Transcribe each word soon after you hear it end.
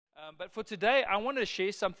But for today, I want to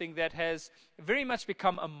share something that has very much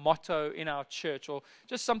become a motto in our church, or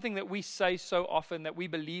just something that we say so often, that we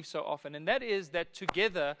believe so often. And that is that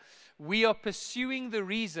together we are pursuing the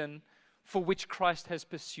reason for which Christ has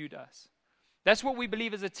pursued us. That's what we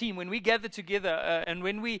believe as a team. When we gather together and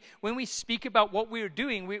when we speak about what we're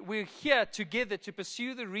doing, we're here together to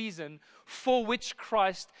pursue the reason for which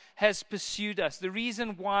Christ has pursued us, the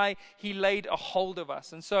reason why He laid a hold of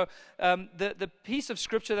us. And so the piece of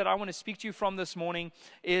scripture that I want to speak to you from this morning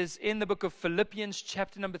is in the book of Philippians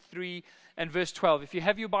chapter number 3 and verse 12. If you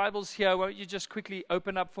have your Bibles here, won't you just quickly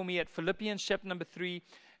open up for me at Philippians chapter number 3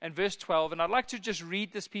 and verse 12, and I'd like to just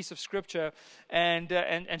read this piece of scripture and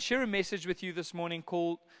share a message with you this morning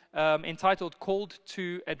entitled "Called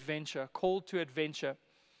to Adventure." Called to adventure.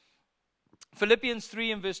 Philippians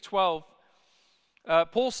 3 and verse 12.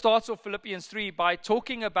 Paul starts off Philippians 3 by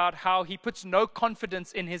talking about how he puts no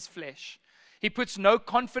confidence in his flesh. He puts no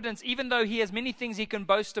confidence, even though he has many things he can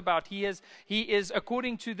boast about. He is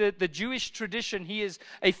according to the Jewish tradition, he is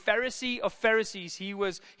a Pharisee of Pharisees. He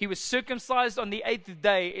was circumcised on the 8th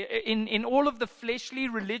day. In all of the fleshly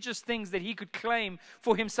religious things that he could claim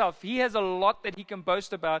for himself, he has a lot that he can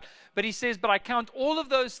boast about. But he says, but I count all of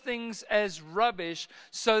those things as rubbish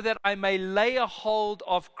so that I may lay a hold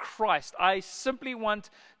of Christ. I simply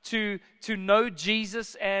want to know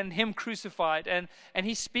Jesus and Him crucified. And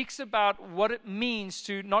he speaks about what it means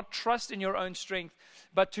to not trust in your own strength,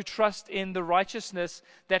 but to trust in the righteousness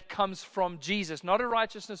that comes from Jesus. Not a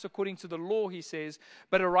righteousness according to the law, he says,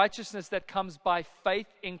 but a righteousness that comes by faith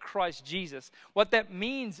in Christ Jesus. What that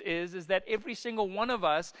means is that every single one of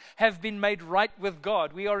us have been made right with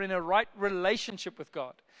God. We are in a right relationship with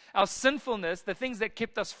God. Our sinfulness, the things that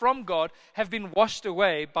kept us from God, have been washed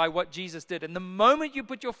away by what Jesus did. And the moment you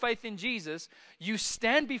put your faith in Jesus, you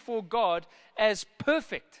stand before God as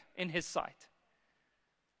perfect in His sight.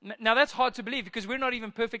 Now that's hard to believe because we're not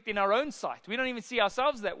even perfect in our own sight. We don't even see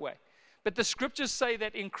ourselves that way. But the scriptures say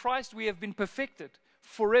that in Christ we have been perfected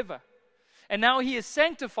forever. And now He is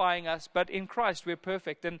sanctifying us, but in Christ we're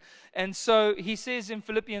perfect. And so he says in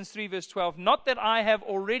Philippians 3 verse 12, not that I have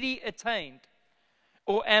already attained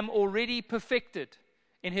or am already perfected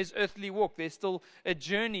in his earthly walk. There's still a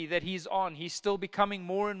journey that he's on. He's still becoming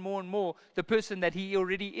more and more and more the person that he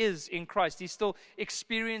already is in Christ. He's still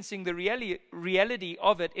experiencing the reality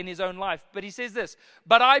of it in his own life. But he says this,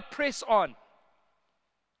 but I press on.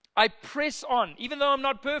 I press on. Even though I'm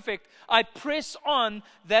not perfect, I press on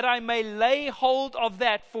that I may lay hold of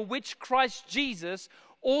that for which Christ Jesus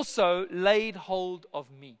also laid hold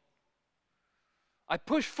of me. I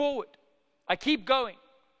push forward. I keep going.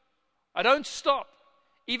 I don't stop.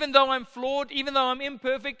 Even though I'm flawed, even though I'm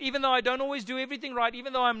imperfect, even though I don't always do everything right,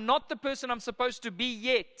 even though I'm not the person I'm supposed to be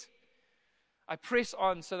yet, I press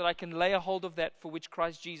on so that I can lay a hold of that for which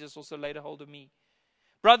Christ Jesus also laid a hold of me.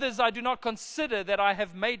 Brothers, I do not consider that I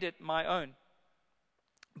have made it my own.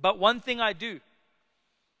 But one thing I do,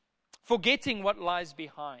 forgetting what lies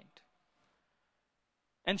behind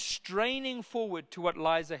and straining forward to what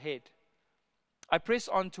lies ahead, I press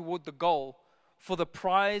on toward the goal for the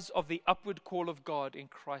prize of the upward call of God in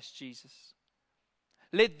Christ Jesus.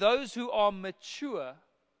 Let those who are mature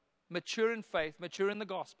in faith, mature in the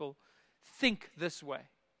gospel, think this way.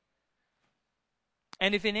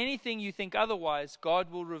 And if in anything you think otherwise,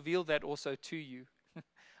 God will reveal that also to you.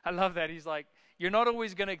 I love that. He's like, you're not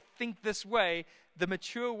always going to think this way, the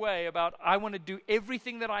mature way about, I want to do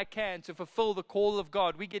everything that I can to fulfill the call of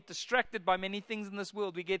God. We get distracted by many things in this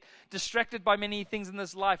world. We get distracted by many things in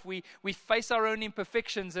this life. We face our own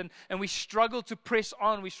imperfections and we struggle to press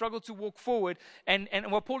on. We struggle to walk forward. And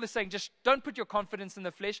what Paul is saying, just don't put your confidence in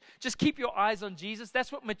the flesh. Just keep your eyes on Jesus.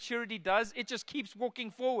 That's what maturity does. It just keeps walking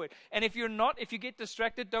forward. And if you get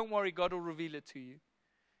distracted, don't worry, God will reveal it to you.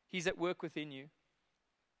 He's at work within you.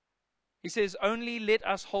 He says, only let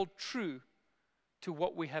us hold true to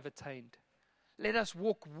what we have attained. Let us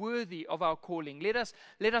walk worthy of our calling. Let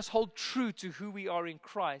us hold true to who we are in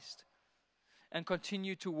Christ and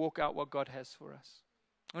continue to walk out what God has for us.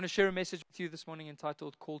 I want to share a message with you this morning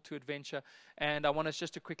entitled Call to Adventure. And I want us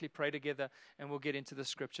just to quickly pray together and we'll get into the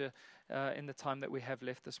scripture in the time that we have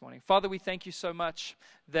left this morning. Father, we thank you so much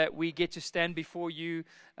that we get to stand before you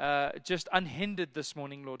just unhindered this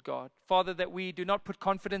morning, Lord God. Father, that we do not put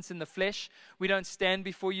confidence in the flesh. We don't stand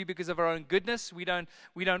before you because of our own goodness. We don't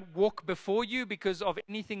walk before you because of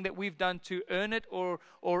anything that we've done to earn it or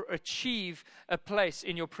achieve a place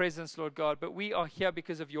in your presence, Lord God. But we are here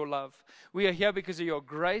because of your love. We are here because of your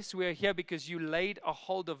grace. grace. We are here because you laid a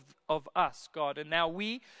hold of us, God. And now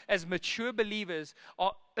we, as mature believers,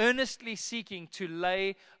 are earnestly seeking to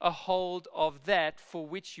lay a hold of that for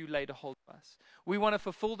which you laid a hold of us. We want to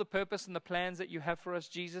fulfill the purpose and the plans that you have for us,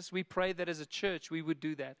 Jesus. We pray that as a church we would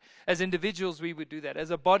do that. As individuals we would do that.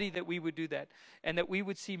 As a body that we would do that. And that we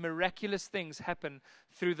would see miraculous things happen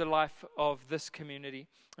through the life of this community.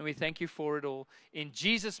 And we thank you for it all. In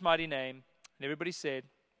Jesus' mighty name. And everybody said,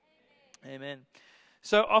 Amen.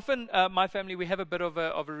 So often, my family, we have a bit of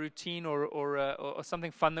a routine or something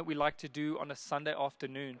fun that we like to do on a Sunday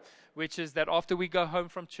afternoon, which is that after we go home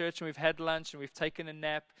from church and we've had lunch and we've taken a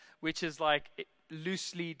nap, which is like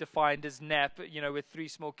loosely defined as nap, with 3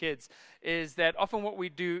 small kids, is that often what we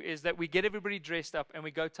do is that we get everybody dressed up and we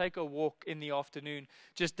go take a walk in the afternoon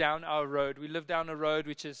just down our road. We live down a road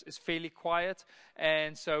which is fairly quiet,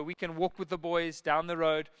 and so we can walk with the boys down the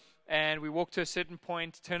road. And we walk to a certain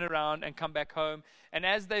point, turn around, and come back home. And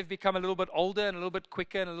as they've become a little bit older and a little bit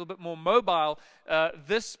quicker and a little bit more mobile,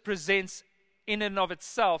 this presents in and of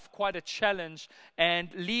itself quite a challenge and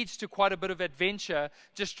leads to quite a bit of adventure,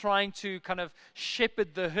 just trying to kind of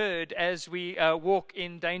shepherd the herd as we walk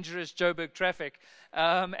in dangerous Joburg traffic.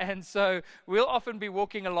 And so we'll often be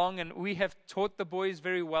walking along, and we have taught the boys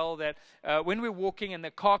very well that when we're walking and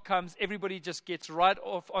the car comes, everybody just gets right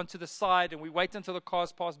off onto the side, and we wait until the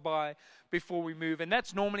cars pass by before we move. And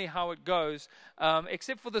that's normally how it goes,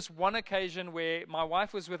 except for this one occasion where my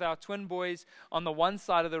wife was with our twin boys on the one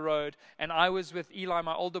side of the road, and I was with Eli,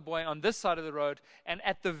 my older boy, on this side of the road. And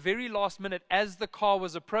at the very last minute, as the car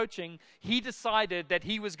was approaching, he decided that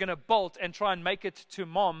he was going to bolt and try and make it to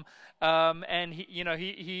mom. And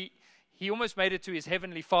he almost made it to his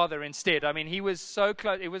heavenly Father instead. I mean, he was so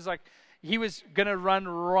close. It was like he was going to run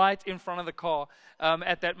right in front of the car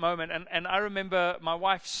at that moment. And I remember my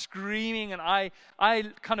wife screaming, and I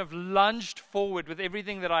kind of lunged forward with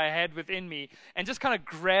everything that I had within me and just kind of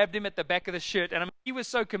grabbed him at the back of the shirt. And I mean, he was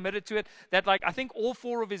so committed to it that, like, I think all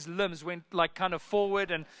 4 of his limbs went like kind of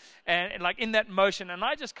forward and like in that motion. And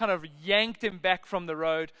I just kind of yanked him back from the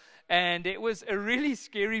road. And it was a really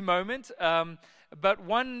scary moment, but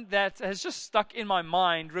one that has just stuck in my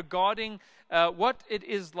mind regarding what it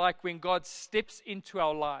is like when God steps into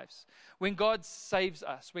our lives, when God saves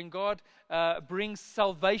us, when God brings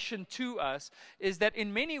salvation to us, is that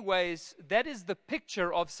in many ways that is the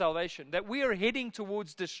picture of salvation, that we are heading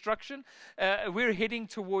towards destruction, we're heading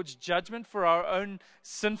towards judgment for our own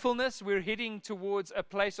sinfulness, we're heading towards a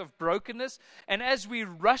place of brokenness, and as we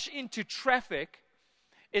rush into traffic,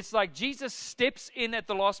 it's like Jesus steps in at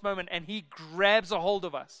the last moment and he grabs a hold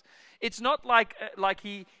of us. It's not like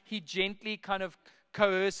he gently kind of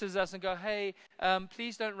coerces us and go, hey,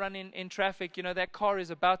 please don't run in traffic. That car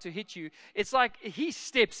is about to hit you. It's like he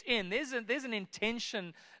steps in. There's an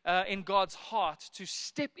intention in God's heart to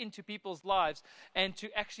step into people's lives and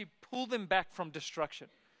to actually pull them back from destruction.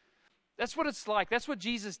 That's what it's like. That's what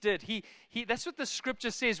Jesus did. That's what the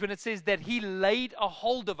scripture says when it says that he laid a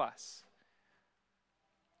hold of us.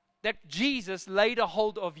 That Jesus laid a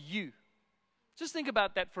hold of you. Just think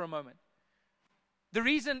about that for a moment. The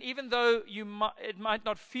reason, even though it might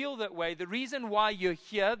not feel that way, the reason why you're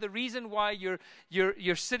here, the reason why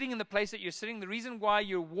you're sitting in the place that you're sitting, the reason why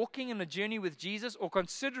you're walking in a journey with Jesus or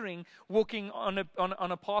considering walking on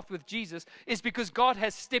a path with Jesus is because God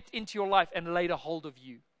has stepped into your life and laid a hold of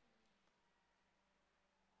you.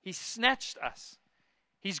 He snatched us.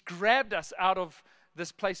 He's grabbed us out of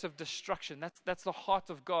this place of destruction. That's the heart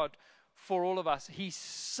of God for all of us. He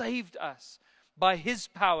saved us by his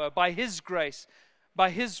power, by his grace, by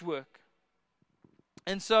his work.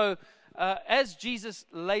 And so, as Jesus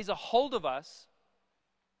lays a hold of us,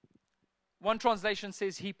 one translation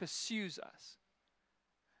says he pursues us.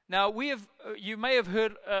 Now, you may have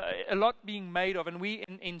heard a lot being made of, and we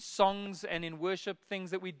in songs and in worship,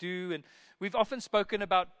 things that we do, and we've often spoken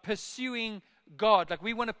about pursuing God. Like,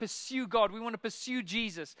 we want to pursue God. We want to pursue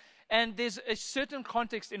Jesus. And there's a certain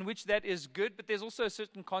context in which that is good, but there's also a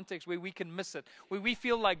certain context where we can miss it, where we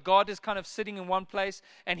feel like God is kind of sitting in one place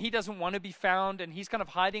and he doesn't want to be found and he's kind of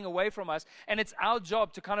hiding away from us. And it's our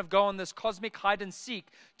job to kind of go on this cosmic hide and seek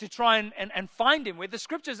to try and find him, where the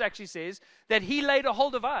scriptures actually says that he laid a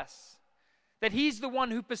hold of us, that he's the one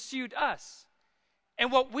who pursued us.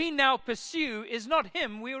 And what we now pursue is not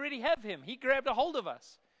him. We already have him. He grabbed a hold of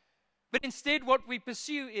us. But instead, what we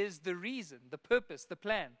pursue is the reason, the purpose, the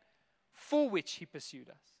plan for which he pursued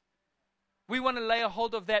us. We want to lay a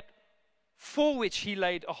hold of that for which he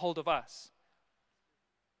laid a hold of us.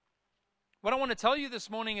 What I want to tell you this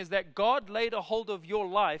morning is that God laid a hold of your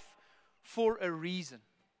life for a reason.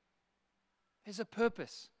 There's a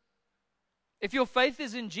purpose. If your faith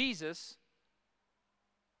is in Jesus,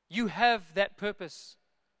 You have that purpose.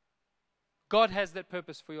 God has that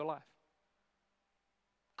purpose for your life.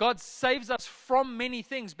 God saves us from many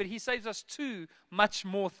things, but He saves us to much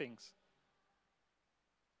more things.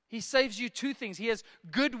 He saves you to things. He has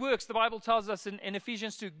good works, the Bible tells us in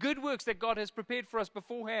Ephesians 2, good works that God has prepared for us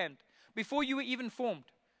beforehand, before you were even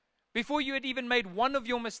formed, before you had even made one of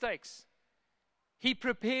your mistakes. He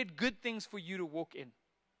prepared good things for you to walk in.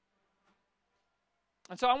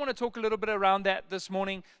 And so I want to talk a little bit around that this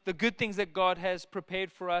morning, the good things that God has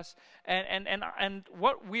prepared for us. And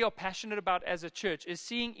what we are passionate about as a church is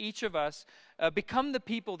seeing each of us become the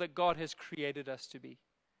people that God has created us to be.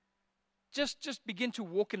 Just begin to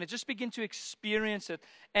walk in it. Just begin to experience it.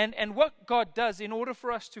 And what God does in order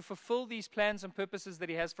for us to fulfill these plans and purposes that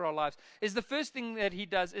He has for our lives is the first thing that He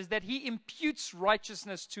does is that He imputes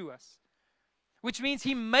righteousness to us, which means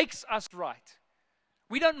He makes us right.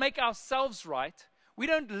 We don't make ourselves right. We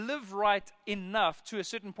don't live right enough to a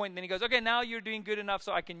certain point. And then He goes, okay, now you're doing good enough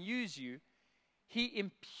so I can use you. He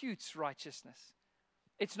imputes righteousness.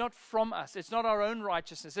 It's not from us. It's not our own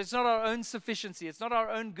righteousness. It's not our own sufficiency. It's not our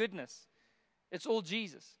own goodness. It's all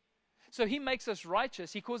Jesus. So He makes us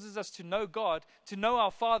righteous. He causes us to know God, to know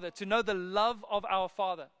our Father, to know the love of our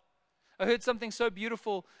Father. I heard something so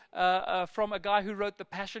beautiful from a guy who wrote the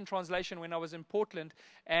Passion Translation when I was in Portland.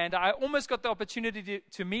 And I almost got the opportunity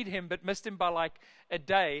to meet him, but missed him by like a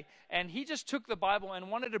day. And he just took the Bible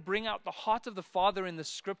and wanted to bring out the heart of the Father in the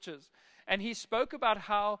Scriptures. And he spoke about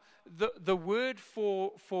how the word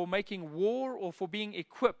for making war or for being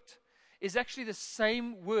equipped is actually the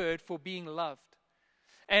same word for being loved.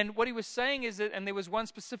 And what he was saying is that, and there was one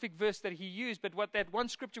specific verse that he used, but what that one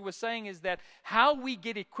scripture was saying is that how we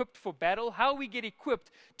get equipped for battle, how we get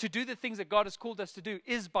equipped to do the things that God has called us to do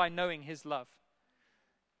is by knowing His love.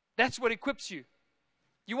 That's what equips you.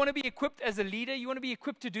 You want to be equipped as a leader, you want to be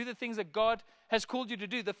equipped to do the things that God has called you to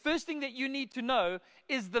do. The first thing that you need to know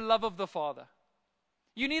is the love of the Father.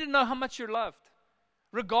 You need to know how much you're loved,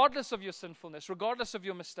 regardless of your sinfulness, regardless of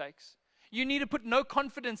your mistakes. You need to put no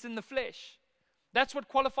confidence in the flesh. That's what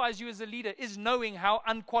qualifies you as a leader, is knowing how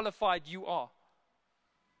unqualified you are.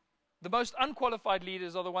 The most unqualified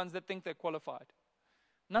leaders are the ones that think they're qualified.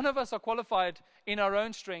 None of us are qualified in our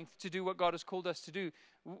own strength to do what God has called us to do.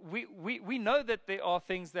 We know that there are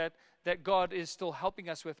things that God is still helping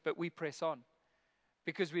us with, but we press on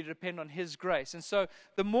because we depend on His grace. And so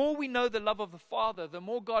the more we know the love of the Father, the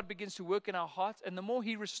more God begins to work in our hearts and the more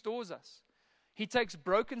He restores us. He takes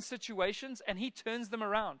broken situations and He turns them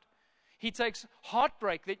around. He takes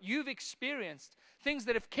heartbreak that you've experienced, things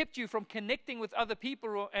that have kept you from connecting with other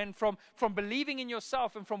people and from believing in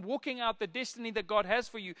yourself and from walking out the destiny that God has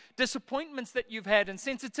for you, disappointments that you've had and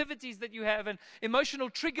sensitivities that you have and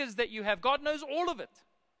emotional triggers that you have. God knows all of it.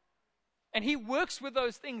 And He works with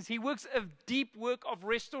those things. He works a deep work of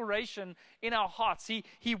restoration in our hearts.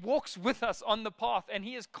 He walks with us on the path, and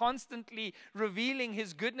He is constantly revealing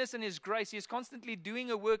His goodness and His grace. He is constantly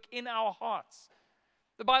doing a work in our hearts.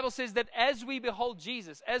 The Bible says that as we behold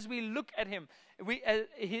Jesus, as we look at Him,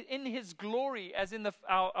 in His glory, as in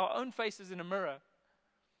our own faces in a mirror,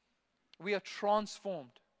 we are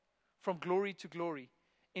transformed from glory to glory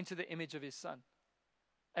into the image of His Son,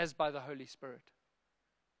 as by the Holy Spirit.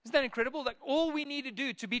 Isn't that incredible? Like all we need to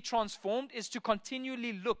do to be transformed is to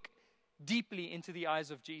continually look deeply into the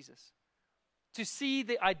eyes of Jesus, to see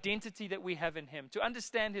the identity that we have in Him, to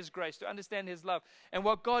understand His grace, to understand His love. And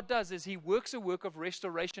what God does is He works a work of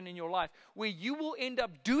restoration in your life where you will end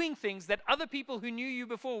up doing things that other people who knew you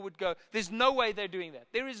before would go, there's no way they're doing that.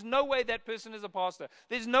 There is no way that person is a pastor.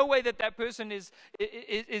 There's no way that person is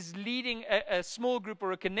leading a small group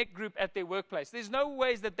or a connect group at their workplace. There's no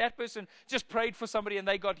ways that person just prayed for somebody and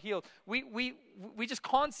they got healed. We just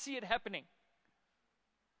can't see it happening.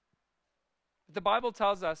 The Bible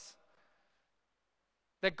tells us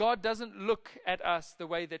that God doesn't look at us the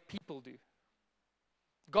way that people do.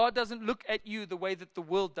 God doesn't look at you the way that the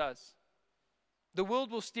world does. The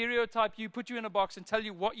world will stereotype you, put you in a box, and tell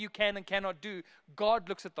you what you can and cannot do. God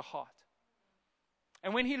looks at the heart.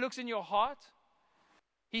 And when He looks in your heart,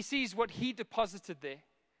 He sees what He deposited there.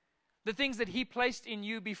 The things that He placed in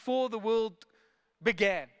you before the world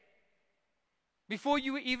began. Before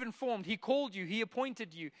you were even formed, He called you, He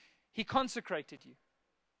appointed you, He consecrated you.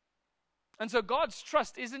 And so God's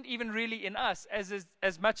trust isn't even really in us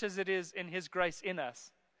as much as it is in His grace in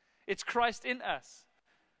us. It's Christ in us.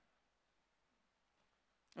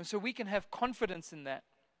 And so we can have confidence in that.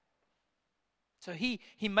 So He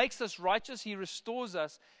makes us righteous, He restores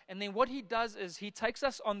us, and then what He does is He takes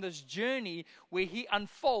us on this journey where He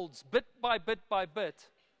unfolds bit by bit by bit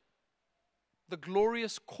the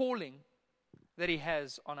glorious calling that He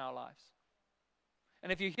has on our lives.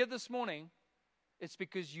 And if you're here this morning, it's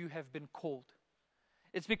because you have been called.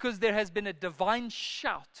 It's because there has been a divine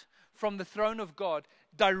shout from the throne of God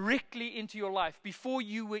directly into your life. Before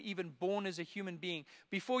you were even born as a human being,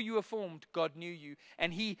 before you were formed, God knew you.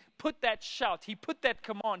 And He put that shout, He put that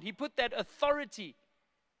command, He put that authority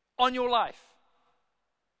on your life.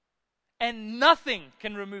 And nothing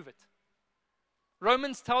can remove it.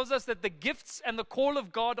 Romans tells us that the gifts and the call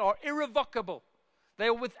of God are irrevocable. They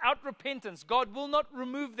are without repentance. God will not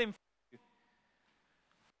remove them from you.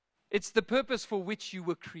 It's the purpose for which you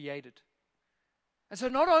were created. And so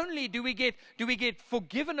not only do we get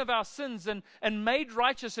forgiven of our sins and made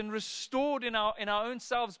righteous and restored in our own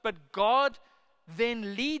selves, but God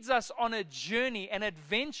then leads us on a journey, an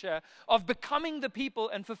adventure of becoming the people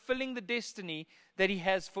and fulfilling the destiny that He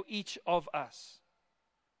has for each of us.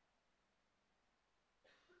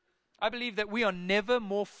 I believe that we are never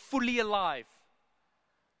more fully alive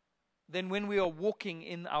than when we are walking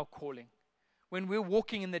in our calling, when we're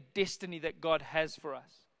walking in the destiny that God has for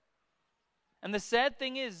us. And the sad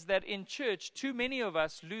thing is that in church, too many of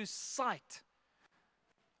us lose sight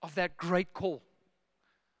of that great call.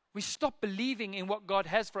 We stop believing in what God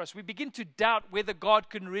has for us. We begin to doubt whether God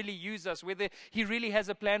can really use us, whether He really has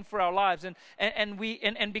a plan for our lives.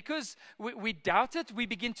 And because we doubt it, we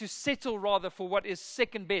begin to settle rather for what is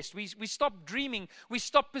second best. We stop dreaming. We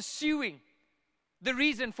stop pursuing the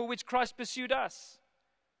reason for which Christ pursued us.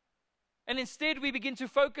 And instead we begin to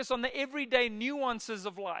focus on the everyday nuances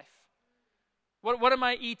of life. What am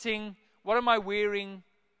I eating? What am I wearing?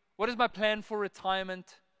 What is my plan for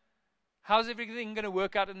retirement? How's everything going to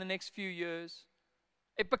work out in the next few years?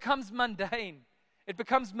 It becomes mundane. It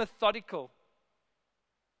becomes methodical.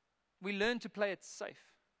 We learn to play it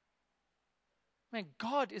safe. Man,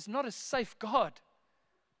 God is not a safe God.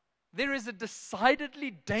 There is a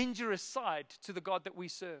decidedly dangerous side to the God that we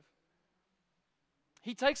serve.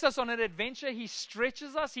 He takes us on an adventure. He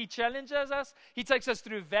stretches us. He challenges us. He takes us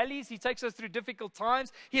through valleys. He takes us through difficult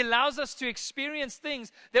times. He allows us to experience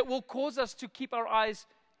things that will cause us to keep our eyes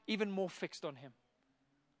even more fixed on Him.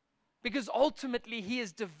 Because ultimately He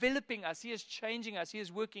is developing us. He is changing us. He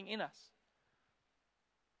is working in us.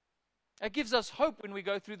 It gives us hope when we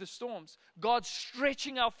go through the storms. God's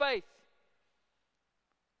stretching our faith.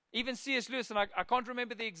 Even C.S. Lewis, and I can't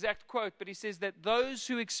remember the exact quote, but he says that those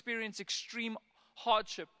who experience extreme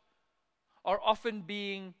hardship are often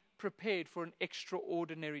being prepared for an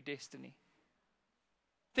extraordinary destiny.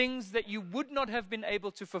 Things that you would not have been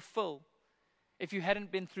able to fulfill if you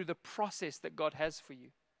hadn't been through the process that God has for you.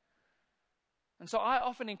 And so I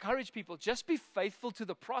often encourage people, just be faithful to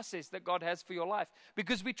the process that God has for your life,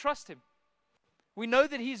 because we trust Him. We know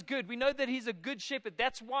that He's good. We know that He's a good shepherd.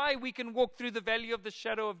 That's why we can walk through the valley of the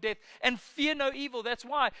shadow of death and fear no evil. That's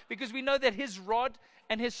why, because we know that His rod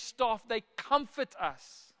and His staff, they comfort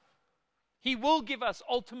us. He will give us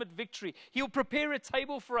ultimate victory. He will prepare a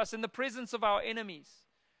table for us in the presence of our enemies.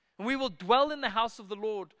 And we will dwell in the house of the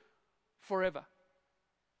Lord forever.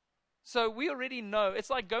 So we already know. It's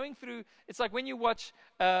like when you watch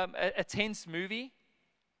a tense movie,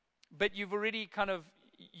 but you've already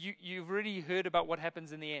heard about what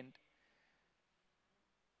happens in the end.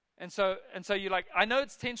 And so you're like, I know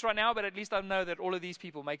it's tense right now, but at least I know that all of these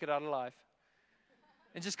people make it out alive.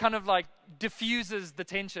 It just kind of like diffuses the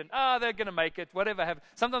tension. They're going to make it, whatever happens.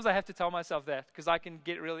 Sometimes I have to tell myself that because I can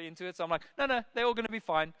get really into it. So I'm like, no, they're all going to be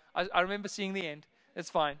fine. I remember seeing the end. It's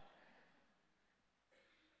fine.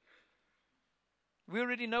 We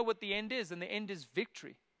already know what the end is, and the end is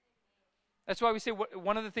victory. That's why we say,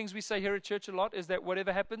 one of the things we say here at church a lot is that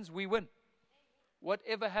whatever happens, we win.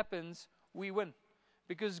 Whatever happens, we win.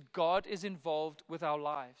 Because God is involved with our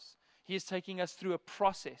lives. He is taking us through a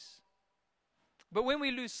process. But when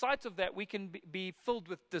we lose sight of that, we can be filled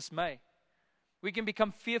with dismay. We can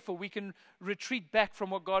become fearful. We can retreat back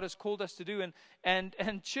from what God has called us to do.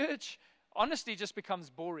 And church, honestly, just becomes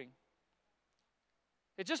boring.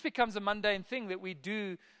 It just becomes a mundane thing that we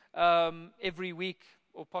do every week,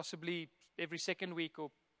 or possibly every second week,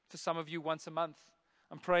 or for some of you once a month.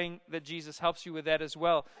 I'm praying that Jesus helps you with that as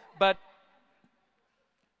well. But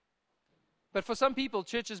for some people,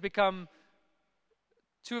 church has become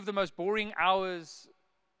two of the most boring hours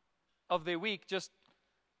of their week, just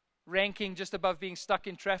ranking just above being stuck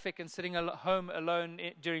in traffic and sitting home alone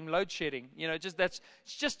during load shedding. That's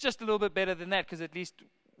just a little bit better than that, because at least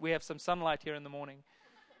we have some sunlight here in the morning.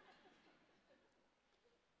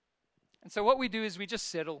 And so what we do is we just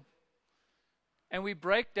settle. And we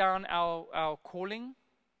break down our calling,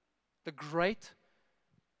 the great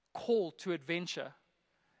call to adventure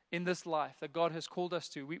in this life that God has called us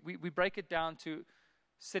to. We break it down to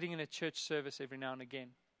sitting in a church service every now and again.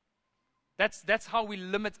 That's how we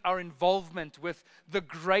limit our involvement with the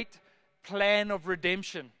great plan of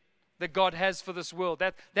redemption that God has for this world.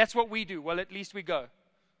 That's what we do. Well, at least we go.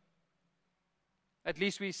 At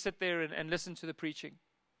least we sit there and listen to the preaching.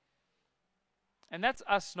 And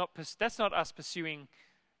that's not us pursuing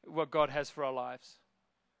what God has for our lives.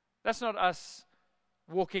 That's not us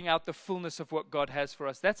walking out the fullness of what God has for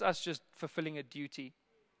us. That's us just fulfilling a duty.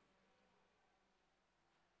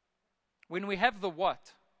 When we have the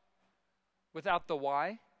what without the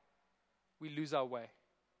why, we lose our way.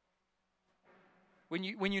 When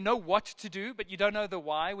you know what to do, but you don't know the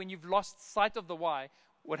why, when you've lost sight of the why,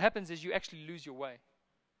 what happens is you actually lose your way.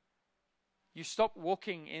 You stop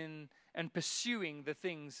walking in and pursuing the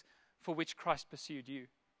things for which Christ pursued you.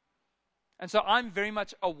 And so I'm very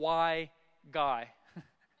much a why guy.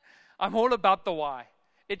 I'm all about the why.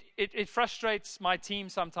 It frustrates my team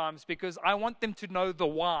sometimes because I want them to know the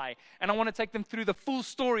why. And I want to take them through the full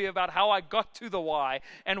story about how I got to the why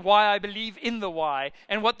and why I believe in the why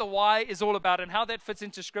and what the why is all about and how that fits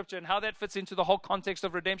into Scripture and how that fits into the whole context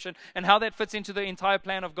of redemption and how that fits into the entire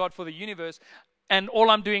plan of God for the universe. And all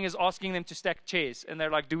I'm doing is asking them to stack chairs. And they're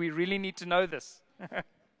like, do we really need to know this?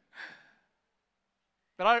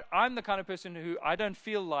 But I'm the kind of person who I don't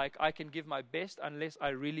feel like I can give my best unless I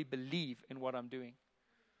really believe in what I'm doing.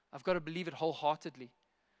 I've got to believe it wholeheartedly.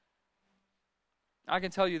 I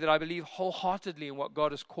can tell you that I believe wholeheartedly in what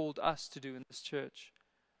God has called us to do in this church.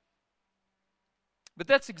 But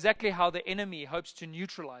that's exactly how the enemy hopes to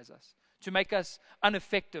neutralize us, to make us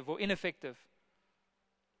ineffective or ineffective.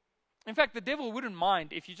 In fact, the devil wouldn't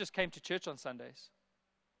mind if you just came to church on Sundays.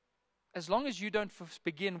 As long as you don't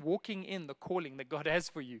begin walking in the calling that God has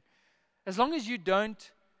for you. As long as you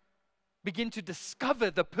don't begin to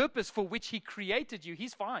discover the purpose for which He created you,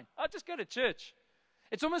 He's fine. I'll just go to church.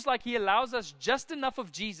 It's almost like He allows us just enough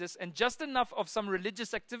of Jesus and just enough of some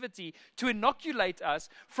religious activity to inoculate us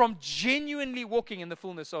from genuinely walking in the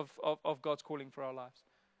fullness of God's calling for our lives.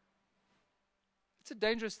 It's a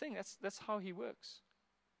dangerous thing. That's how He works.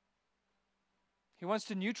 He wants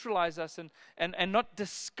to neutralize us and not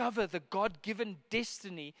discover the God-given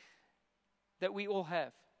destiny that we all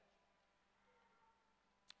have.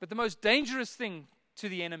 But the most dangerous thing to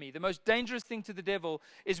the enemy, the most dangerous thing to the devil,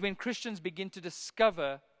 is when Christians begin to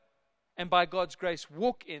discover and by God's grace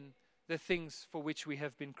walk in the things for which we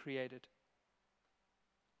have been created.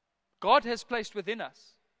 God has placed within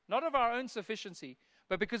us, not of our own sufficiency,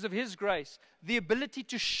 but because of His grace, the ability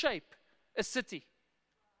to shape a city,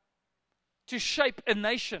 to shape a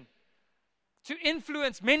nation, to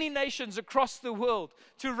influence many nations across the world,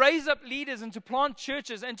 to raise up leaders and to plant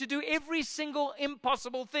churches and to do every single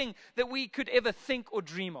impossible thing that we could ever think or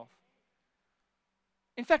dream of.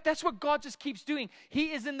 In fact, that's what God just keeps doing.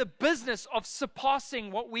 He is in the business of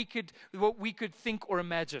surpassing what we could think or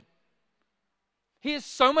imagine. He is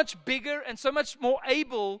so much bigger and so much more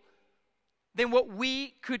able than what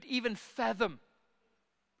we could even fathom.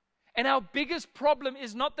 And our biggest problem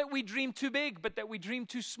is not that we dream too big, but that we dream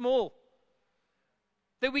too small.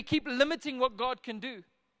 That we keep limiting what God can do.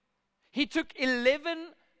 He took 11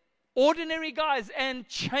 ordinary guys and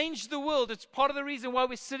changed the world. It's part of the reason why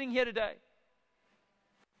we're sitting here today.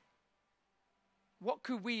 What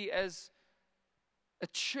could we as a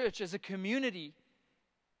church, as a community,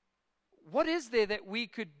 what is there that we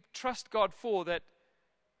could trust God for that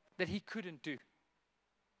He couldn't do?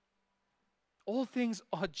 All things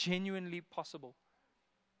are genuinely possible.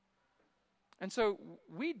 And so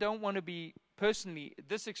we don't want to be, personally,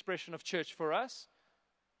 this expression of church for us,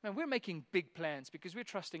 man, we're making big plans because we're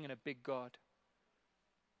trusting in a big God.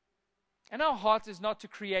 And our heart is not to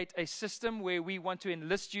create a system where we want to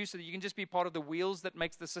enlist you so that you can just be part of the wheels that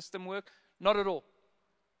makes the system work. Not at all.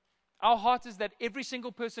 Our heart is that every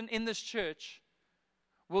single person in this church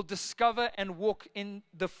will discover and walk in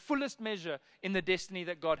the fullest measure in the destiny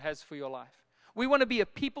that God has for your life. We want to be a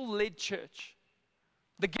people-led church.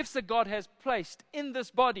 The gifts that God has placed in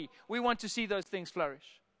this body, we want to see those things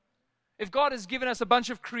flourish. If God has given us a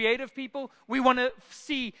bunch of creative people, we want to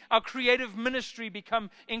see our creative ministry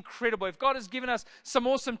become incredible. If God has given us some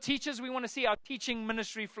awesome teachers, we want to see our teaching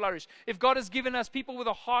ministry flourish. If God has given us people with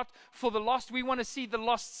a heart for the lost, we want to see the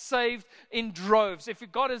lost saved in droves. If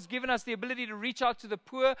God has given us the ability to reach out to the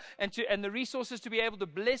poor and the resources to be able to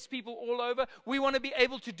bless people all over, we want to be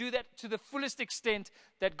able to do that to the fullest extent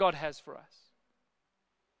that God has for us.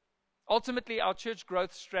 Ultimately, our church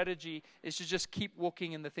growth strategy is to just keep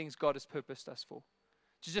walking in the things God has purposed us for.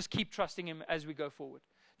 To just keep trusting Him as we go forward.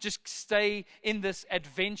 Just stay in this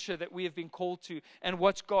adventure that we have been called to and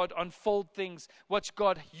watch God unfold things. Watch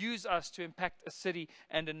God use us to impact a city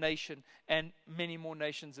and a nation and many more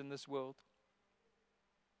nations in this world.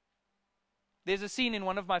 There's a scene in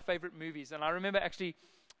one of my favorite movies, and I remember actually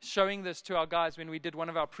showing this to our guys when we did one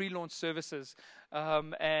of our pre-launch services,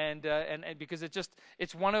 and because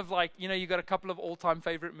it's one of, like, you got a couple of all-time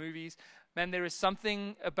favorite movies. Man, there is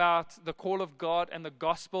something about the call of God and the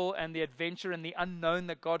gospel and the adventure and the unknown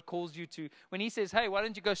that God calls you to. When he says, hey, why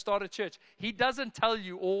don't you go start a church? He doesn't tell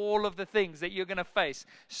you all of the things that you're going to face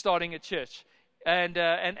starting a church. And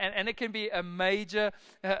it can be a major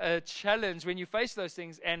challenge when you face those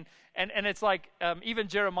things. And it's like, even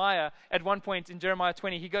Jeremiah, at one point in Jeremiah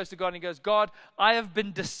 20, he goes to God and he goes, God, I have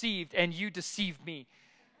been deceived and you deceived me.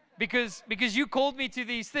 Because you called me to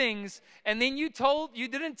these things, and then you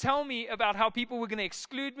didn't tell me about how people were going to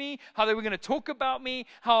exclude me, how they were going to talk about me,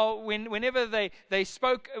 how whenever they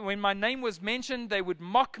spoke, when my name was mentioned, they would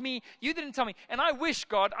mock me. You didn't tell me. And I wish,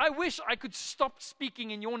 God, I could stop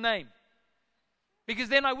speaking in your name. Because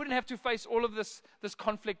then I wouldn't have to face all of this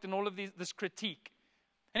conflict and all of this critique.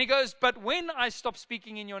 And he goes, but when I stop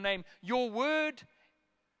speaking in your name, your word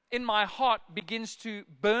in my heart begins to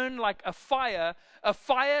burn like a fire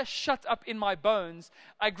shut up in my bones.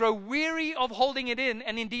 I grow weary of holding it in,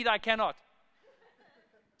 and indeed I cannot.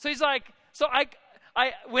 So he's like,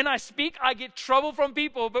 when I speak, I get trouble from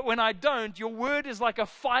people, but when I don't, your word is like a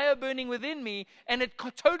fire burning within me, and it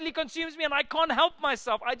totally consumes me, and I can't help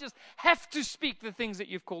myself. I just have to speak the things that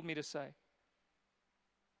you've called me to say.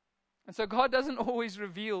 And so God doesn't always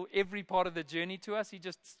reveal every part of the journey to us. He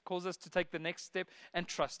just calls us to take the next step and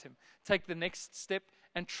trust him. Take the next step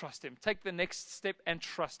and trust him. Take the next step and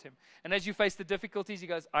trust him. And as you face the difficulties, he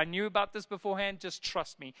goes, I knew about this beforehand, just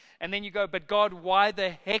trust me. And then you go, but God, why the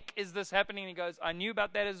heck is this happening? And he goes, I knew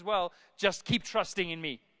about that as well, just keep trusting in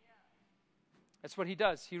me. That's what he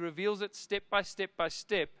does. He reveals it step by step by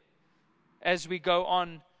step as we go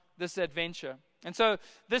on this adventure. And so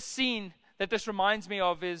this scene that this reminds me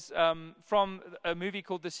of is from a movie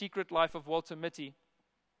called The Secret Life of Walter Mitty.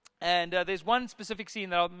 And there's one specific scene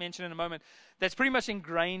that I'll mention in a moment that's pretty much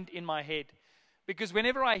ingrained in my head. Because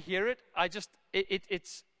whenever I hear it,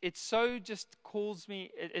 it so just calls me,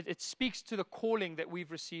 it speaks to the calling that we've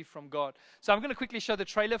received from God. So I'm going to quickly show the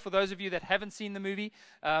trailer for those of you that haven't seen the movie.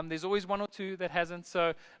 There's always one or two that hasn't.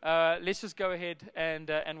 So let's just go ahead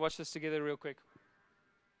and watch this together real quick.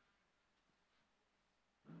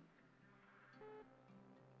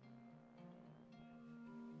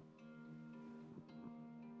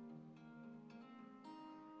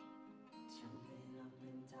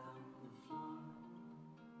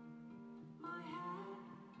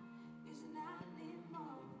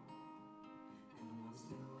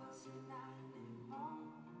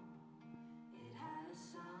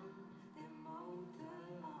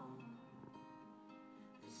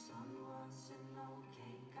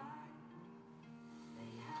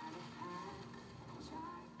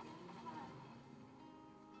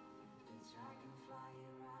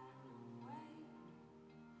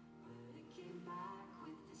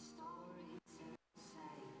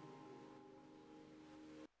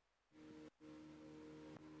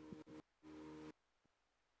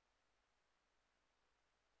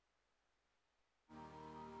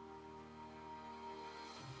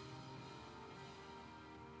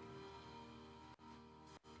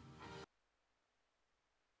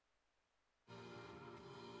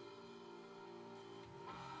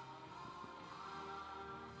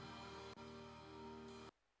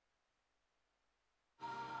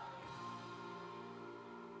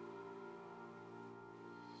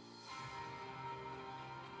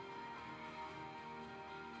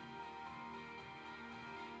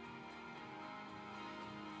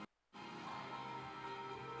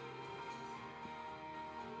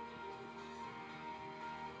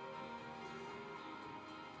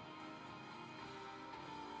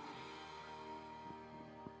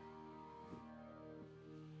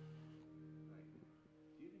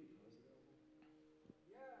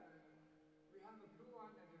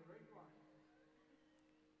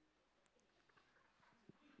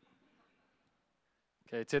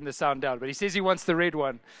 Okay, turn the sound down, but he says he wants the red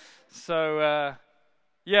one. So,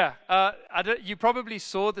 you probably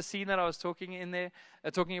saw the scene that I was talking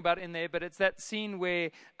about in there, but it's that scene where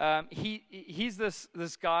he's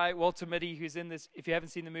this guy, Walter Mitty, who's in this, if you haven't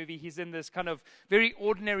seen the movie, he's in this kind of very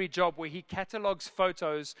ordinary job where he catalogs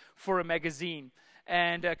photos for a magazine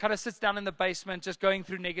and kind of sits down in the basement just going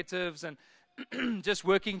through negatives and just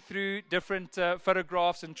working through different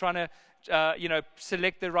photographs and trying to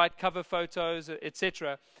select the right cover photos,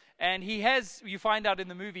 etc. And he has, you find out in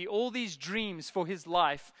the movie, all these dreams for his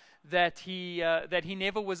life that he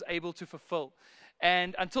never was able to fulfill.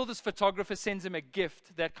 And until this photographer sends him a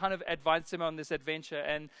gift that kind of advances him on this adventure.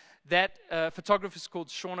 And that photographer is called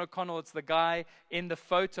Sean O'Connell. It's the guy in the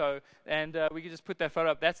photo. And we can just put that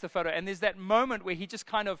photo up. That's the photo. And there's that moment where he just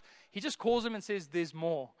calls him and says, there's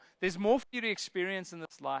more. There's more for you to experience in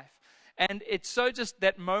this life. And it's so just,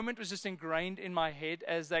 that moment was just ingrained in my head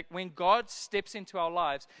as like when God steps into our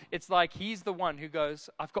lives, it's like he's the one who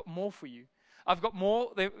goes, I've got more for you. I've got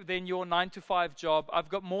more than your 9-to-5 job. I've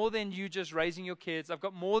got more than you just raising your kids. I've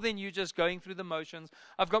got more than you just going through the motions.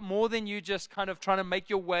 I've got more than you just kind of trying to make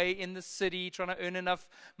your way in the city, trying to earn enough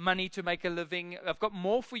money to make a living. I've got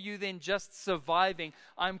more for you than just surviving.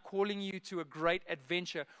 I'm calling you to a great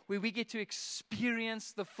adventure where we get to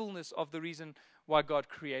experience the fullness of the reason why God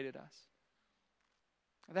created us.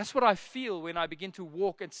 That's what I feel when I begin to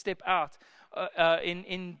walk and step out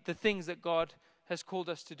in the things that God has called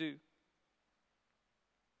us to do.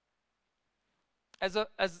 As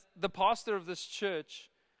the pastor of this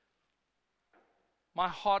church, my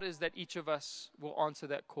heart is that each of us will answer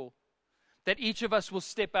that call. That each of us will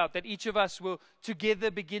step out. That each of us will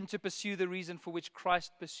together begin to pursue the reason for which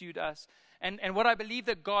Christ pursued us. And what I believe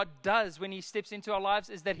that God does when He steps into our lives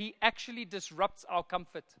is that He actually disrupts our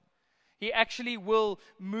comfort. He actually will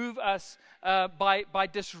move us by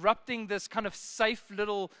disrupting this kind of safe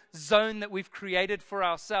little zone that we've created for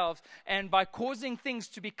ourselves, and by causing things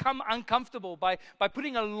to become uncomfortable, by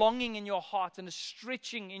putting a longing in your heart and a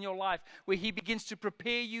stretching in your life where He begins to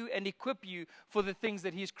prepare you and equip you for the things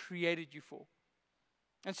that He's created you for.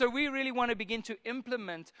 And so we really want to begin to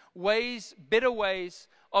implement better ways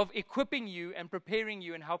of equipping you and preparing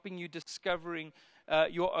you and helping you discovering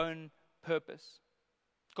your own purpose.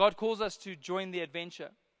 God calls us to join the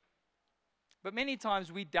adventure. But many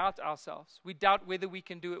times we doubt ourselves. We doubt whether we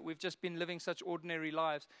can do it. We've just been living such ordinary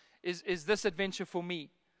lives. Is this adventure for me?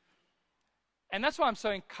 And that's why I'm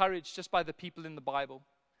so encouraged just by the people in the Bible.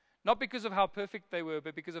 Not because of how perfect they were,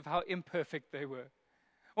 but because of how imperfect they were.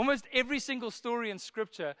 Almost every single story in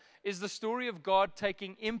Scripture is the story of God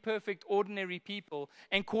taking imperfect, ordinary people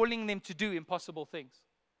and calling them to do impossible things.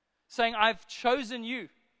 Saying, I've chosen you.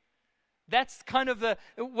 That's kind of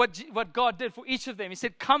what God did for each of them. He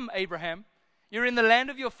said, come, Abraham. You're in the land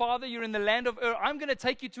of your father. You're in the land of Ur. I'm going to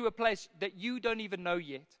take you to a place that you don't even know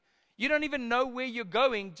yet. You don't even know where you're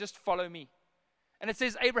going. Just follow me. And it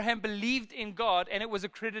says Abraham believed in God, and it was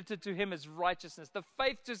accredited to him as righteousness. The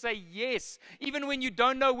faith to say yes, even when you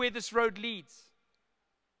don't know where this road leads.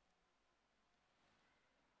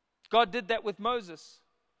 God did that with Moses.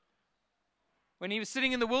 When he was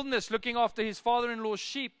sitting in the wilderness looking after his father-in-law's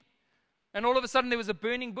sheep, and all of a sudden there was a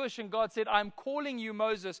burning bush, and God said, I'm calling you,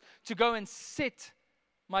 Moses, to go and set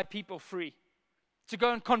my people free. To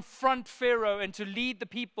go and confront Pharaoh and to lead the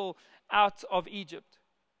people out of Egypt.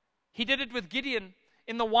 He did it with Gideon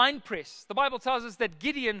in the winepress. The Bible tells us that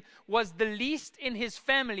Gideon was the least in his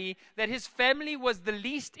family, that his family was the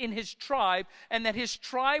least in his tribe, and that his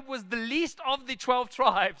tribe was the least of the 12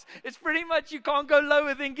 tribes. It's pretty much you can't go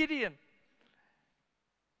lower than Gideon.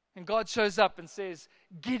 And God shows up and says,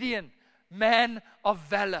 Gideon, man of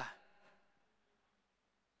valor.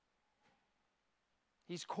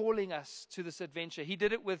 He's calling us to this adventure. He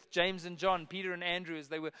did it with James and John, Peter and Andrew, as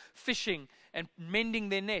they were fishing and mending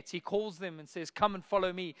their nets. He calls them and says, come and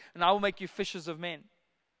follow me, and I will make you fishers of men.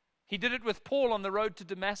 He did it with Paul on the road to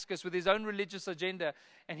Damascus with his own religious agenda.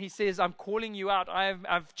 And he says, I'm calling you out.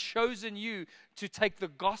 I've chosen you to take the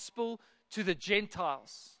gospel to the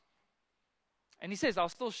Gentiles. And he says, I'll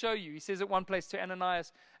still show you. He says at one place to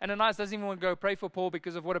Ananias. Ananias doesn't even want to go pray for Paul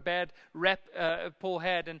because of what a bad rap Paul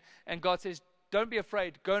had. And God says, don't be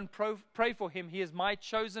afraid. Go and pray for him. He is my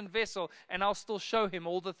chosen vessel. And I'll still show him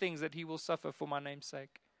all the things that he will suffer for my name's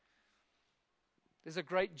sake. There's a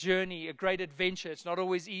great journey, a great adventure. It's not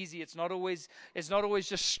always easy. It's not always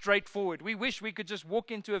just straightforward. We wish we could just walk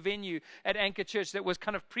into a venue at Anchor Church that was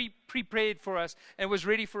kind of prepared for us and was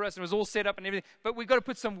ready for us and was all set up and everything. But we've got to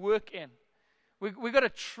put some work in. We've got to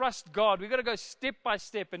trust God. We've got to go step by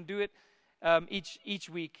step and do it each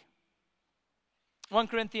week. 1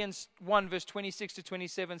 Corinthians 1 verse 26 to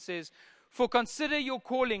 27 says, for consider your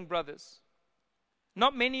calling, brothers.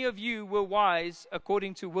 Not many of you were wise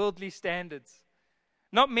according to worldly standards.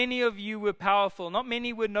 Not many of you were powerful. Not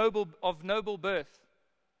many were of noble birth.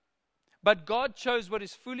 But God chose what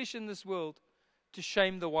is foolish in this world to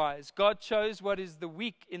shame the wise. God chose what is the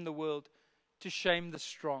weak in the world to shame the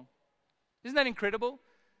strong. Isn't that incredible?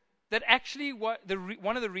 That actually one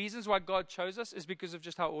of the reasons why God chose us is because of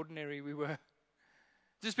just how ordinary we were.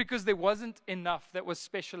 Just because there wasn't enough that was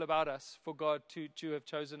special about us for God to have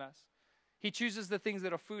chosen us. He chooses the things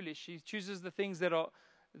that are foolish. He chooses the things that are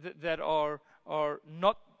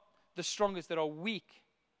not the strongest, that are weak,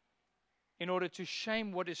 in order to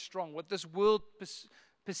shame what is strong, what this world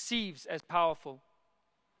perceives as powerful.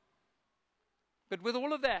 But with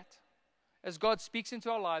all of that, as God speaks into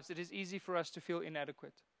our lives, it is easy for us to feel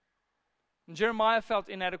inadequate. And Jeremiah felt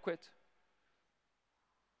inadequate.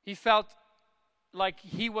 He felt like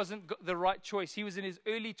he wasn't the right choice. He was in his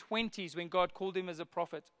early 20s when God called him as a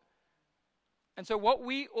prophet. And so what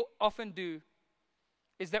we often do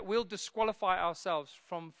is that we'll disqualify ourselves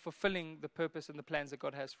from fulfilling the purpose and the plans that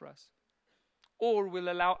God has for us. Or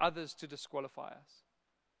we'll allow others to disqualify us.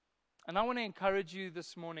 And I want to encourage you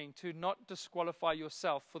this morning to not disqualify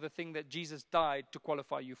yourself for the thing that Jesus died to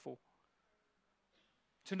qualify you for.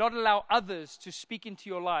 To not allow others to speak into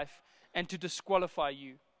your life and to disqualify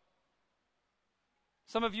you.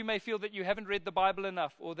 Some of you may feel that you haven't read the Bible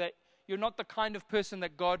enough, or that you're not the kind of person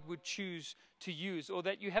that God would choose to use, or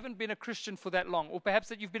that you haven't been a Christian for that long, or perhaps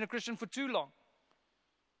that you've been a Christian for too long.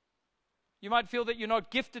 You might feel that you're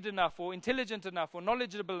not gifted enough, or intelligent enough, or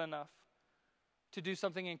knowledgeable enough to do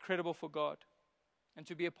something incredible for God and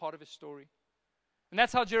to be a part of His story. And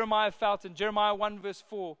that's how Jeremiah felt. In Jeremiah 1 verse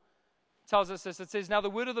 4 tells us this. It says, "Now the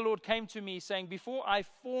word of the Lord came to me, saying, before I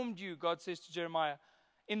formed you," God says to Jeremiah,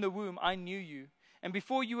 "in the womb I knew you. And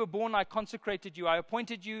before you were born, I consecrated you. I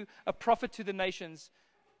appointed you a prophet to the nations.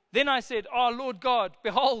 Then I said, Oh, Lord God,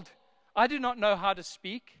 behold, I do not know how to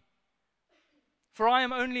speak, for I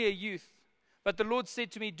am only a youth. But the Lord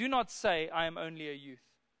said to me, do not say, I am only a youth.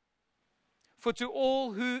 For to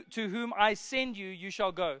all to whom I send you, you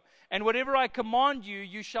shall go. And whatever I command you,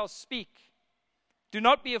 you shall speak. Do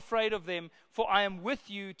not be afraid of them, for I am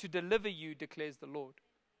with you to deliver you, declares the Lord."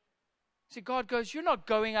 See, God goes, you're not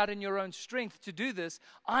going out in your own strength to do this.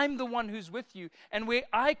 I'm the one who's with you. And where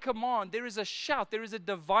I command, there is a shout, there is a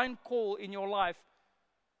divine call in your life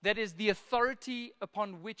that is the authority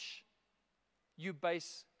upon which you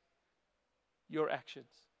base your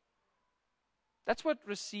actions. That's what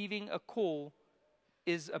receiving a call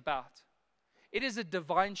is about. It is a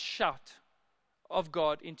divine shout of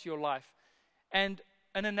God into your life. And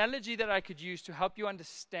an analogy that I could use to help you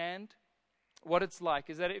understand what it's like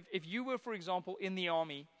is that if you were, for example, in the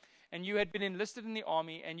army, and you had been enlisted in the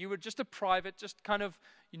army, and you were just a private, just kind of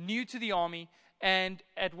new to the army, and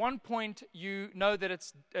at one point you know that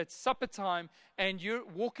it's supper time, and you're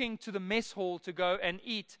walking to the mess hall to go and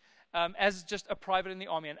eat as just a private in the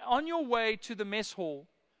army. And on your way to the mess hall,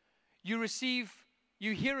 you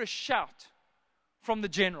hear a shout from the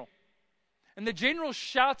general. And the general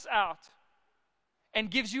shouts out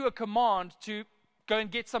and gives you a command to go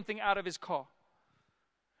and get something out of his car.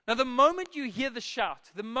 Now, the moment you hear the shout,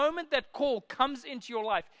 the moment that call comes into your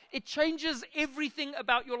life, it changes everything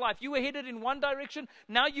about your life. You were headed in one direction,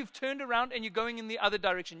 now you've turned around and you're going in the other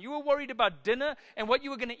direction. You were worried about dinner and what you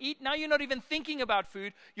were going to eat. Now you're not even thinking about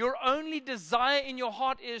food. Your only desire in your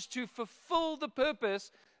heart is to fulfill the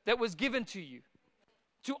purpose that was given to you,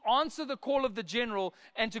 to answer the call of the general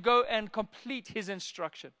and to go and complete his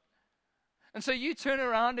instruction. And so you turn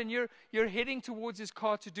around and you're heading towards his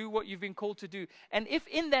car to do what you've been called to do. And if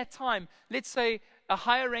in that time, let's say a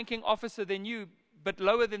higher ranking officer than you, but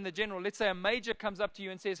lower than the general, let's say a major comes up to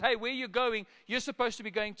you and says, hey, where are you going? You're supposed to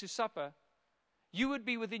be going to supper. You would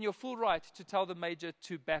be within your full right to tell the major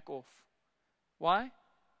to back off. Why?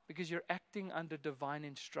 Because you're acting under divine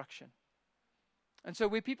instruction. And so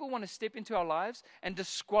where people want to step into our lives and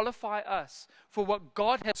disqualify us for what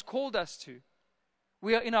God has called us to,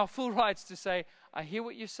 we are in our full rights to say, I hear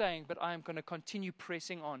what you're saying, but I am going to continue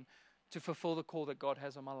pressing on to fulfill the call that God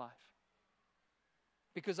has on my life.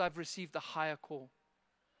 Because I've received the higher call.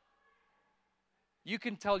 You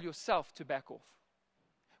can tell yourself to back off.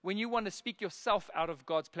 When you want to speak yourself out of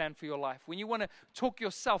God's plan for your life, when you want to talk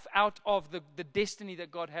yourself out of the destiny that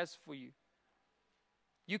God has for you,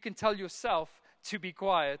 you can tell yourself to be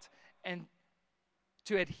quiet and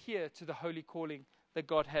to adhere to the holy calling that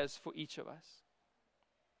God has for each of us.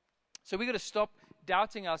 So we've got to stop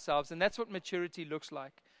doubting ourselves, and that's what maturity looks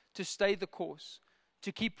like, to stay the course,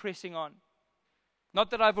 to keep pressing on. Not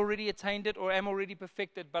that I've already attained it or am already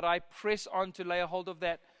perfected, but I press on to lay a hold of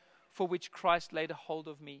that for which Christ laid a hold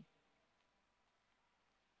of me.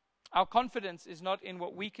 Our confidence is not in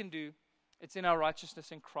what we can do, it's in our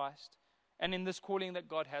righteousness in Christ and in this calling that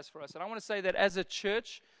God has for us. And I want to say that as a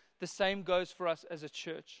church, the same goes for us as a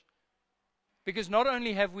church. Because not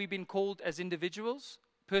only have we been called as individuals,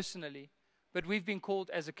 personally, but we've been called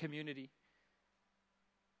as a community.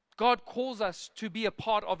 God calls us to be a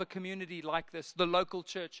part of a community like this, the local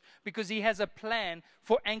church, because He has a plan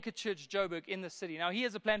for Anchor Church Joburg in the city. Now, He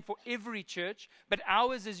has a plan for every church, but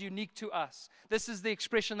ours is unique to us. This is the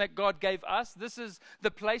expression that God gave us. This is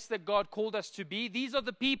the place that God called us to be. These are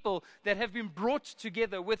the people that have been brought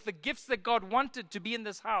together with the gifts that God wanted to be in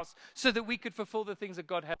this house so that we could fulfill the things that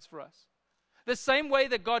God has for us. The same way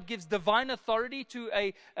that God gives divine authority to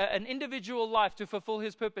an individual life to fulfill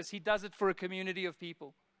His purpose, He does it for a community of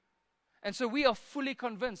people. And so we are fully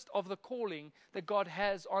convinced of the calling that God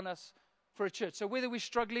has on us for a church. So whether we're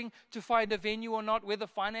struggling to find a venue or not, whether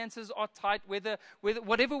finances are tight, whether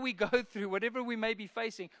whatever we go through, whatever we may be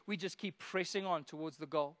facing, we just keep pressing on towards the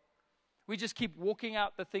goal. We just keep walking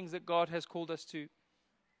out the things that God has called us to,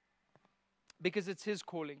 because it's His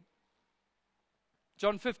calling.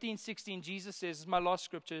 John 15:16, Jesus says, this is my last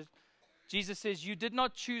scripture. Jesus says, "You did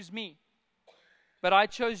not choose me, but I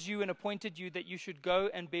chose you and appointed you that you should go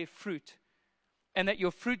and bear fruit, and that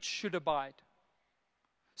your fruit should abide,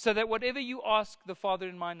 so that whatever you ask the Father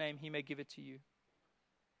in my name, He may give it to you."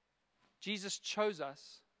 Jesus chose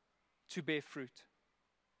us to bear fruit.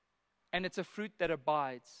 And it's a fruit that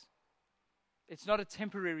abides. It's not a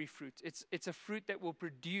temporary fruit. It's a fruit that will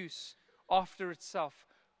produce after itself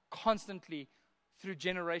constantly through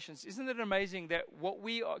generations. Isn't it amazing that what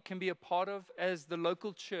we can be a part of as the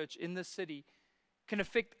local church in the city can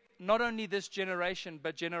affect not only this generation,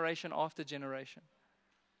 but generation after generation?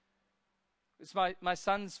 It's my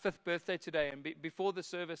son's 5th birthday today, and before the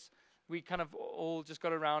service, we kind of all just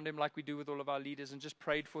got around him like we do with all of our leaders and just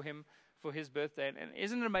prayed for him for his birthday. And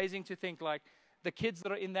isn't it amazing to think, like, the kids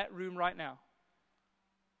that are in that room right now,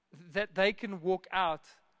 that they can walk out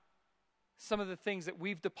some of the things that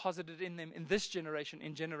we've deposited in them in this generation,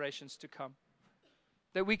 in generations to come.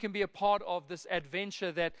 That we can be a part of this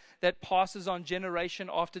adventure that passes on generation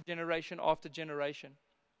after generation after generation.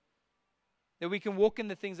 That we can walk in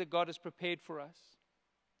the things that God has prepared for us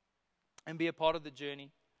and be a part of the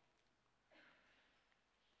journey.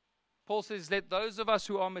 Paul says, "Let those of us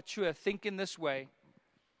who are mature think in this way.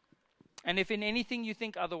 And if in anything you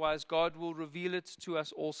think otherwise, God will reveal it to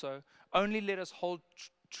us also. Only let us hold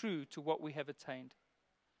true to what we have attained."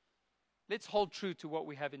 Let's hold true to what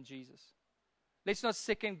we have in Jesus. Let's not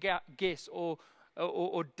second guess or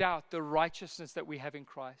doubt the righteousness that we have in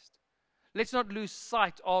Christ. Let's not lose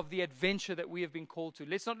sight of the adventure that we have been called to.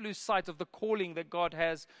 Let's not lose sight of the calling that God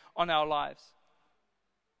has on our lives.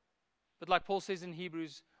 But like Paul says in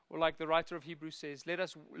Hebrews, or like the writer of Hebrews says, let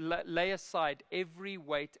us lay aside every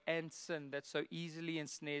weight and sin that so easily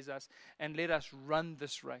ensnares us, and let us run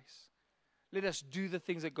this race. Let us do the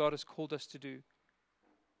things that God has called us to do.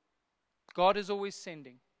 God is always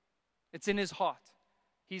sending. It's in His heart.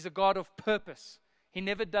 He's a God of purpose. He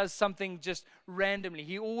never does something just randomly.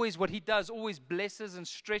 What He does always blesses and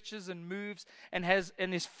stretches and moves and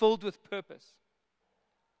is filled with purpose.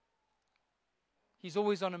 He's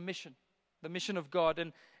always on a mission, the mission of God.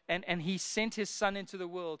 And He sent His Son into the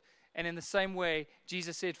world. And in the same way,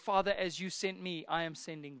 Jesus said, "Father, as you sent me, I am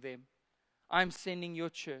sending them. I am sending your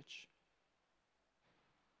church."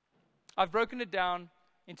 I've broken it down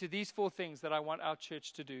into these 4 things that I want our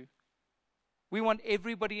church to do. We want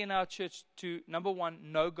everybody in our church to, number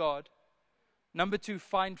 1, know God. Number 2,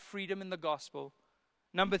 find freedom in the gospel.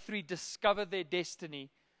 Number 3, discover their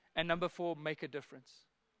destiny. And number 4, make a difference.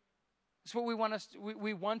 That's what we want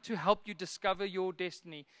we want to help you discover your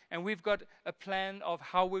destiny. And we've got a plan of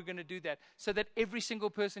how we're going to do that, so that every single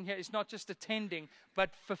person here is not just attending,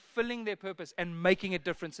 but fulfilling their purpose and making a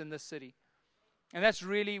difference in this city. And that's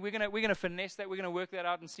really, we're going to finesse that. We're going to work that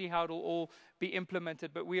out and see how it'll all be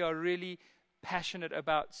implemented. But we are really passionate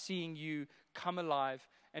about seeing you come alive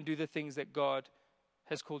and do the things that God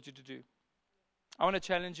has called you to do. I want to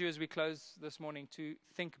challenge you as we close this morning to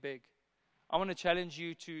think big. I want to challenge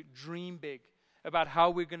you to dream big about how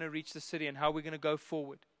we're going to reach the city and how we're going to go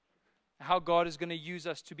forward. How God is going to use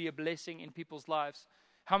us to be a blessing in people's lives.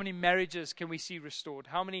 How many marriages can we see restored?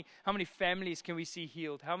 How many families can we see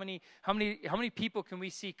healed? How many people can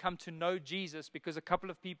we see come to know Jesus because a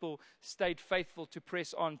couple of people stayed faithful to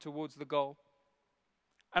press on towards the goal?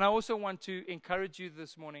 And I also want to encourage you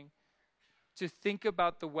this morning to think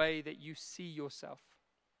about the way that you see yourself.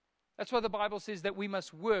 That's why the Bible says that we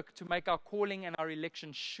must work to make our calling and our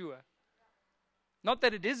election sure. Not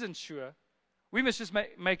that it isn't sure. We must just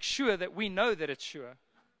make sure that we know that it's sure.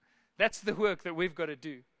 That's the work that we've got to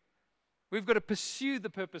do. We've got to pursue the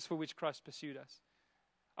purpose for which Christ pursued us.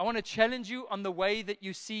 I want to challenge you on the way that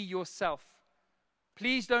you see yourself.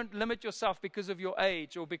 Please don't limit yourself because of your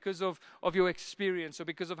age or because of your experience or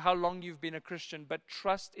because of how long you've been a Christian, but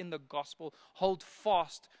trust in the gospel. Hold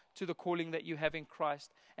fast to the calling that you have in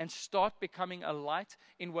Christ and start becoming a light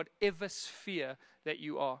in whatever sphere that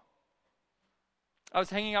you are. I was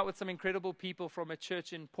hanging out with some incredible people from a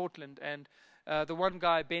church in Portland, and the one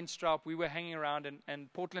guy, Ben Straub, we were hanging around,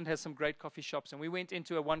 and Portland has some great coffee shops, and we went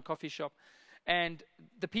into one coffee shop, and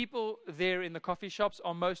the people there in the coffee shops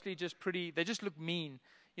are mostly just pretty, they just look mean.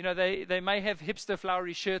 You know, they may have hipster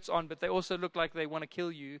flowery shirts on, but they also look like they want to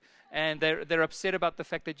kill you, and they're upset about the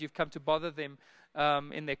fact that you've come to bother them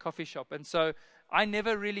in their coffee shop. And so I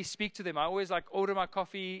never really speak to them. I always order my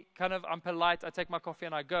coffee, I'm polite, I take my coffee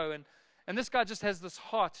and I go, and this guy just has this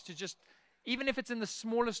heart to just, even if it's in the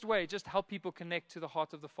smallest way, just help people connect to the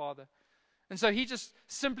heart of the Father. And so he just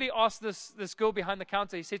simply asked this girl behind the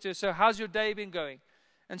counter, he said to her, "So how's your day been going?"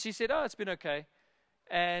 And she said, "Oh, it's been okay."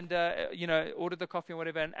 And, ordered the coffee and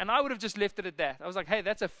whatever. And I would have just left it at that. I was like, hey,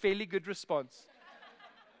 that's a fairly good response.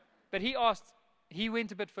 But he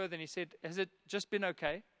went a bit further and he said, "Has it just been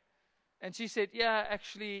okay?" And she said, "Yeah,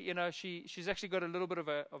 actually, she's actually got a little bit of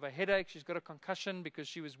a headache. She's got a concussion because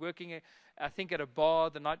she was working, I think, at a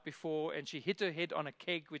bar the night before, and she hit her head on a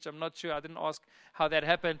keg, which I'm not sure. I didn't ask how that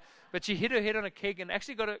happened. But she hit her head on a keg and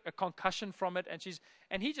actually got a concussion from it.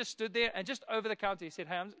 And he just stood there, and just over the counter, he said,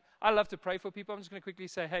 "Hey, I love to pray for people. I'm just going to quickly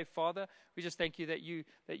say, hey, Father, we just thank you that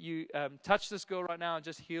you touch this girl right now and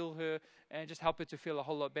just heal her and just help her to feel a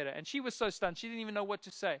whole lot better." And she was so stunned. She didn't even know what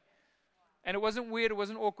to say. And it wasn't weird, it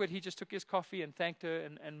wasn't awkward. He just took his coffee and thanked her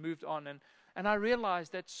and moved on. And I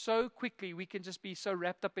realized that so quickly we can just be so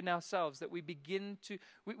wrapped up in ourselves that we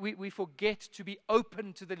forget to be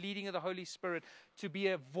open to the leading of the Holy Spirit, to be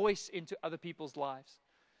a voice into other people's lives.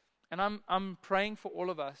 And I'm praying for all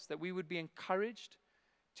of us that we would be encouraged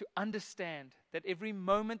to understand that every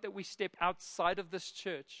moment that we step outside of this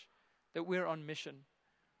church, that we're on mission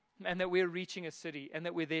and that we're reaching a city and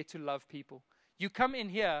that we're there to love people. You come in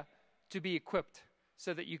here to be equipped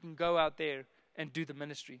so that you can go out there and do the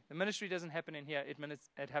ministry. The ministry doesn't happen in here,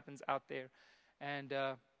 it happens out there. And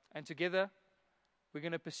together, we're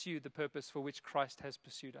going to pursue the purpose for which Christ has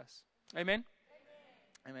pursued us. Amen?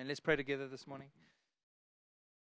 Amen. Let's pray together this morning.